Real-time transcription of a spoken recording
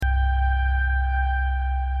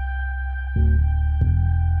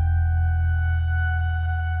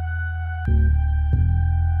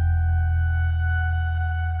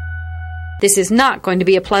This is not going to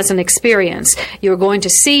be a pleasant experience. You're going to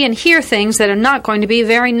see and hear things that are not going to be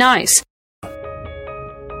very nice.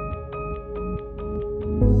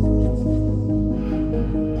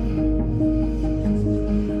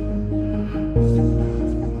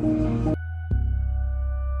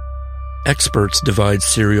 Experts divide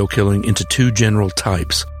serial killing into two general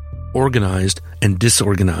types, organized and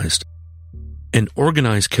disorganized. An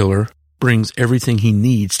organized killer brings everything he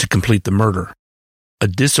needs to complete the murder. A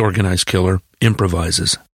disorganized killer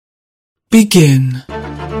improvises. Begin.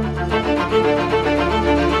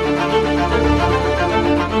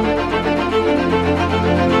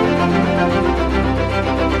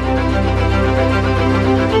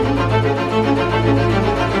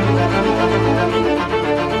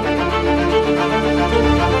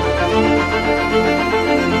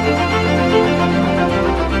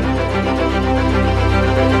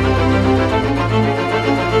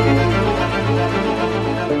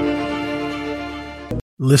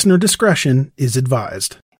 Listener discretion is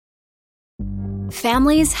advised.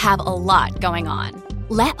 Families have a lot going on.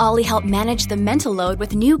 Let Ollie help manage the mental load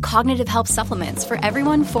with new cognitive help supplements for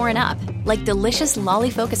everyone 4 and up, like delicious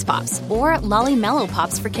Lolly Focus Pops or Lolly Mellow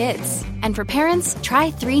Pops for kids. And for parents,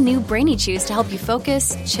 try 3 new Brainy Chews to help you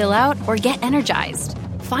focus, chill out, or get energized.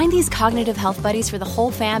 Find these cognitive health buddies for the whole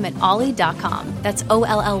fam at ollie.com. That's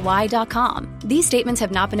OLLY.com. These statements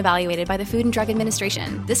have not been evaluated by the Food and Drug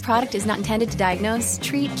Administration. This product is not intended to diagnose,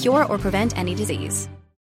 treat, cure, or prevent any disease.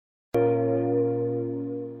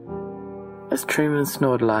 As Truman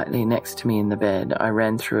snored lightly next to me in the bed, I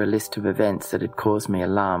ran through a list of events that had caused me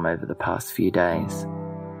alarm over the past few days.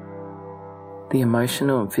 The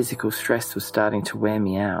emotional and physical stress was starting to wear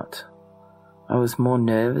me out. I was more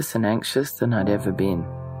nervous and anxious than I'd ever been.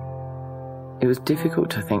 It was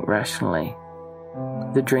difficult to think rationally.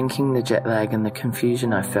 The drinking, the jet lag, and the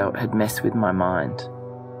confusion I felt had messed with my mind.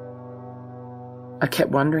 I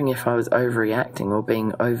kept wondering if I was overreacting or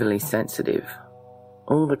being overly sensitive.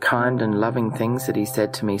 All the kind and loving things that he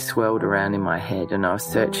said to me swirled around in my head, and I was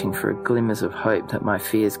searching for glimmers of hope that my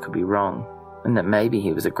fears could be wrong, and that maybe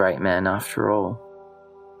he was a great man after all.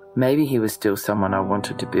 Maybe he was still someone I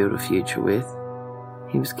wanted to build a future with.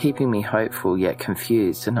 He was keeping me hopeful yet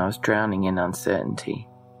confused, and I was drowning in uncertainty.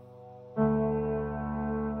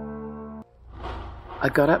 I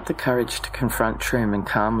got up the courage to confront Truman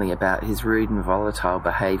calmly about his rude and volatile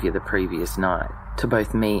behaviour the previous night, to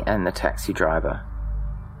both me and the taxi driver.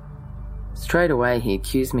 Straight away he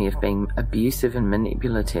accused me of being abusive and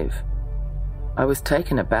manipulative. I was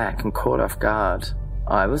taken aback and caught off guard.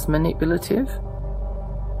 I was manipulative?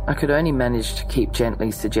 I could only manage to keep gently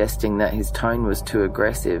suggesting that his tone was too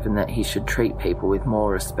aggressive and that he should treat people with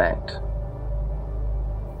more respect.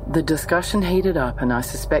 The discussion heated up, and I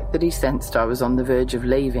suspect that he sensed I was on the verge of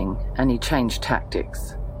leaving, and he changed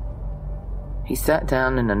tactics. He sat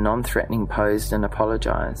down in a non-threatening pose and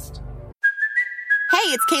apologised. Hey,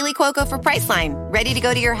 it's Kaylee Cuoco for Priceline. Ready to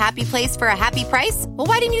go to your happy place for a happy price? Well,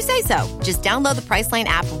 why didn't you say so? Just download the Priceline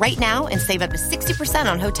app right now and save up to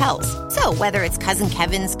 60% on hotels. So whether it's Cousin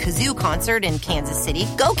Kevin's Kazoo Concert in Kansas City,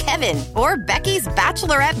 go Kevin, or Becky's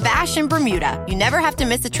Bachelorette Bash in Bermuda, you never have to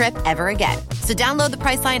miss a trip ever again. So download the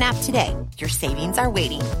Priceline app today. Your savings are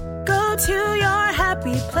waiting. Go to your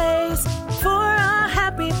happy place for a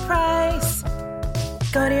happy price.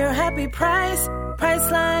 Go to your happy price,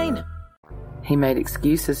 Priceline. He made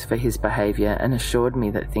excuses for his behaviour and assured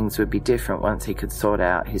me that things would be different once he could sort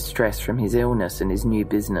out his stress from his illness and his new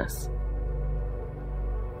business.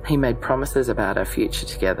 He made promises about our future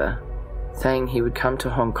together, saying he would come to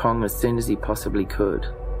Hong Kong as soon as he possibly could,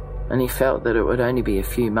 and he felt that it would only be a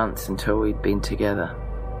few months until we'd been together.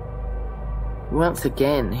 Once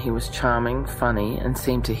again, he was charming, funny, and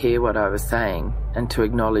seemed to hear what I was saying and to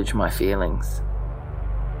acknowledge my feelings.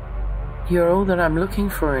 "You're all that I'm looking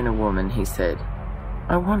for in a woman," he said.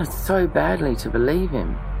 I wanted so badly to believe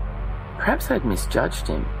him. Perhaps I'd misjudged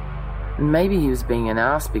him, and maybe he was being an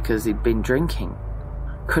ass because he'd been drinking.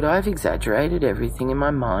 Could I have exaggerated everything in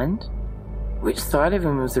my mind? Which side of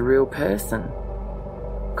him was the real person?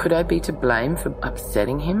 Could I be to blame for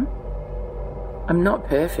upsetting him? "I'm not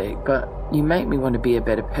perfect, but you make me want to be a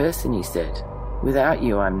better person," he said. "Without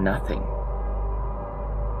you, I'm nothing."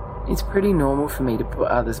 It's pretty normal for me to put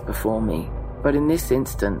others before me, but in this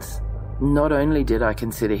instance, not only did I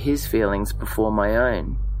consider his feelings before my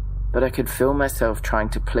own, but I could feel myself trying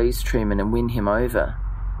to please Truman and win him over.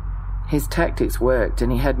 His tactics worked,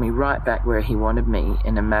 and he had me right back where he wanted me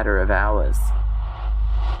in a matter of hours.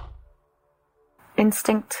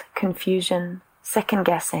 Instinct, confusion,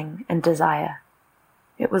 second-guessing, and desire.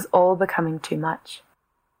 It was all becoming too much.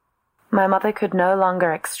 My mother could no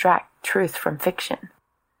longer extract truth from fiction.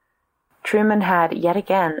 Truman had yet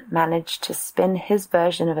again managed to spin his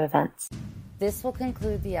version of events. This will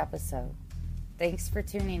conclude the episode. Thanks for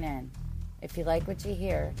tuning in. If you like what you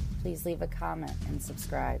hear, please leave a comment and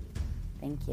subscribe. Thank you.